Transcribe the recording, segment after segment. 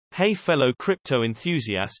Hey fellow crypto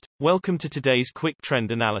enthusiast, welcome to today's quick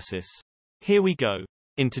trend analysis. Here we go.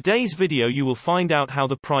 In today's video you will find out how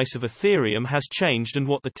the price of Ethereum has changed and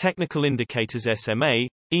what the technical indicators SMA,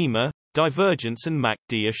 EMA, divergence and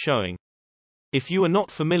MACD are showing. If you are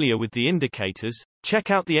not familiar with the indicators,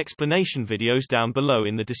 check out the explanation videos down below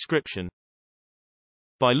in the description.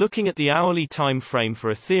 By looking at the hourly time frame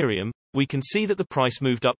for Ethereum, we can see that the price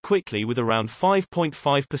moved up quickly with around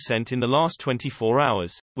 5.5% in the last 24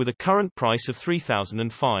 hours, with a current price of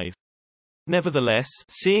 3005. Nevertheless,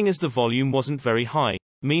 seeing as the volume wasn't very high,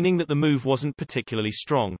 meaning that the move wasn't particularly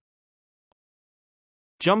strong.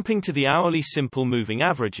 Jumping to the hourly simple moving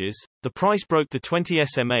averages, the price broke the 20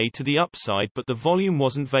 SMA to the upside but the volume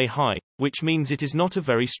wasn't very high, which means it is not a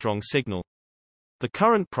very strong signal. The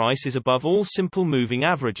current price is above all simple moving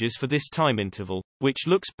averages for this time interval, which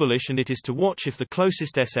looks bullish, and it is to watch if the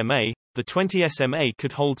closest SMA, the 20 SMA,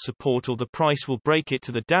 could hold support or the price will break it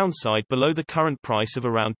to the downside below the current price of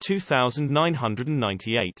around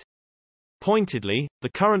 2,998. Pointedly,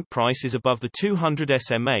 the current price is above the 200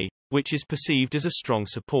 SMA, which is perceived as a strong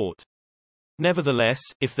support. Nevertheless,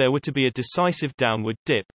 if there were to be a decisive downward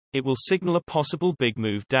dip, it will signal a possible big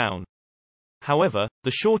move down. However,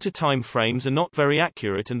 the shorter time frames are not very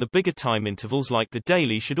accurate and the bigger time intervals like the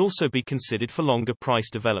daily should also be considered for longer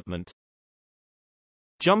price development.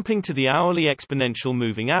 Jumping to the hourly exponential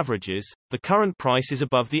moving averages, the current price is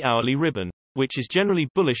above the hourly ribbon, which is generally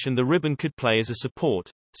bullish, and the ribbon could play as a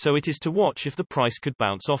support, so it is to watch if the price could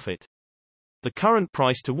bounce off it. The current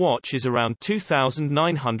price to watch is around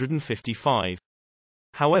 2,955.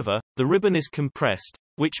 However, the ribbon is compressed,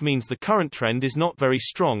 which means the current trend is not very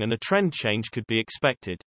strong and a trend change could be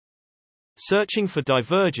expected. Searching for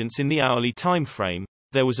divergence in the hourly time frame,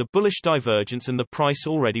 there was a bullish divergence and the price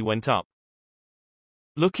already went up.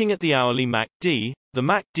 Looking at the hourly MACD, the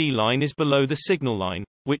MACD line is below the signal line,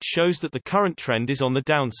 which shows that the current trend is on the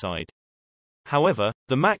downside. However,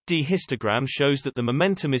 the MACD histogram shows that the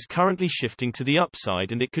momentum is currently shifting to the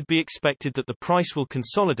upside and it could be expected that the price will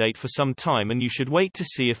consolidate for some time, and you should wait to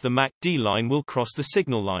see if the MACD line will cross the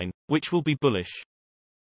signal line, which will be bullish.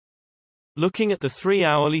 Looking at the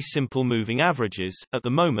 3-hourly simple moving averages, at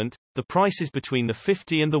the moment, the price is between the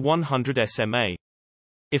 50 and the 100 SMA.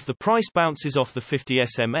 If the price bounces off the 50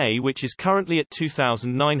 SMA, which is currently at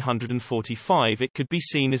 2,945, it could be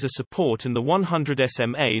seen as a support, and the 100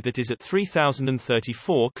 SMA that is at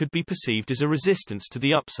 3,034 could be perceived as a resistance to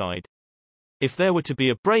the upside. If there were to be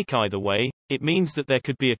a break either way, it means that there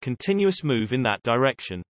could be a continuous move in that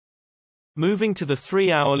direction. Moving to the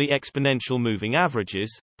 3-hourly exponential moving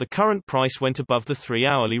averages, the current price went above the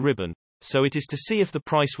 3-hourly ribbon, so it is to see if the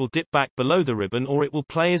price will dip back below the ribbon or it will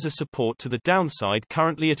play as a support to the downside,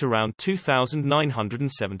 currently at around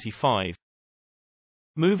 2,975.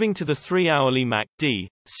 Moving to the 3-hourly MACD,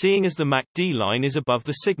 seeing as the MACD line is above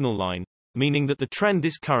the signal line, meaning that the trend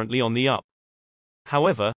is currently on the up.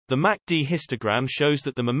 However, the MACD histogram shows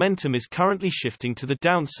that the momentum is currently shifting to the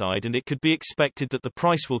downside and it could be expected that the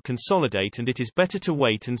price will consolidate, and it is better to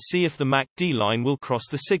wait and see if the MACD line will cross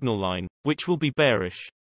the signal line, which will be bearish.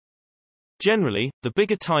 Generally, the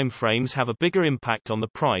bigger time frames have a bigger impact on the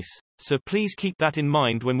price, so please keep that in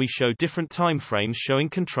mind when we show different time frames showing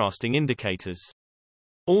contrasting indicators.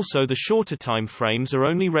 Also, the shorter time frames are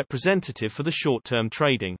only representative for the short-term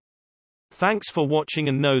trading. Thanks for watching,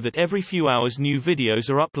 and know that every few hours new videos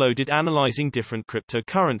are uploaded analyzing different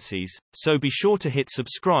cryptocurrencies, so be sure to hit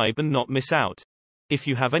subscribe and not miss out. If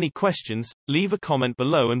you have any questions, leave a comment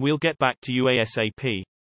below and we'll get back to you ASAP.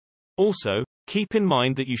 Also, keep in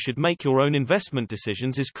mind that you should make your own investment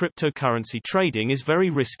decisions, as cryptocurrency trading is very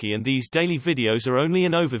risky and these daily videos are only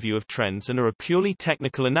an overview of trends and are a purely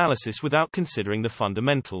technical analysis without considering the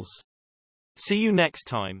fundamentals. See you next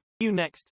time.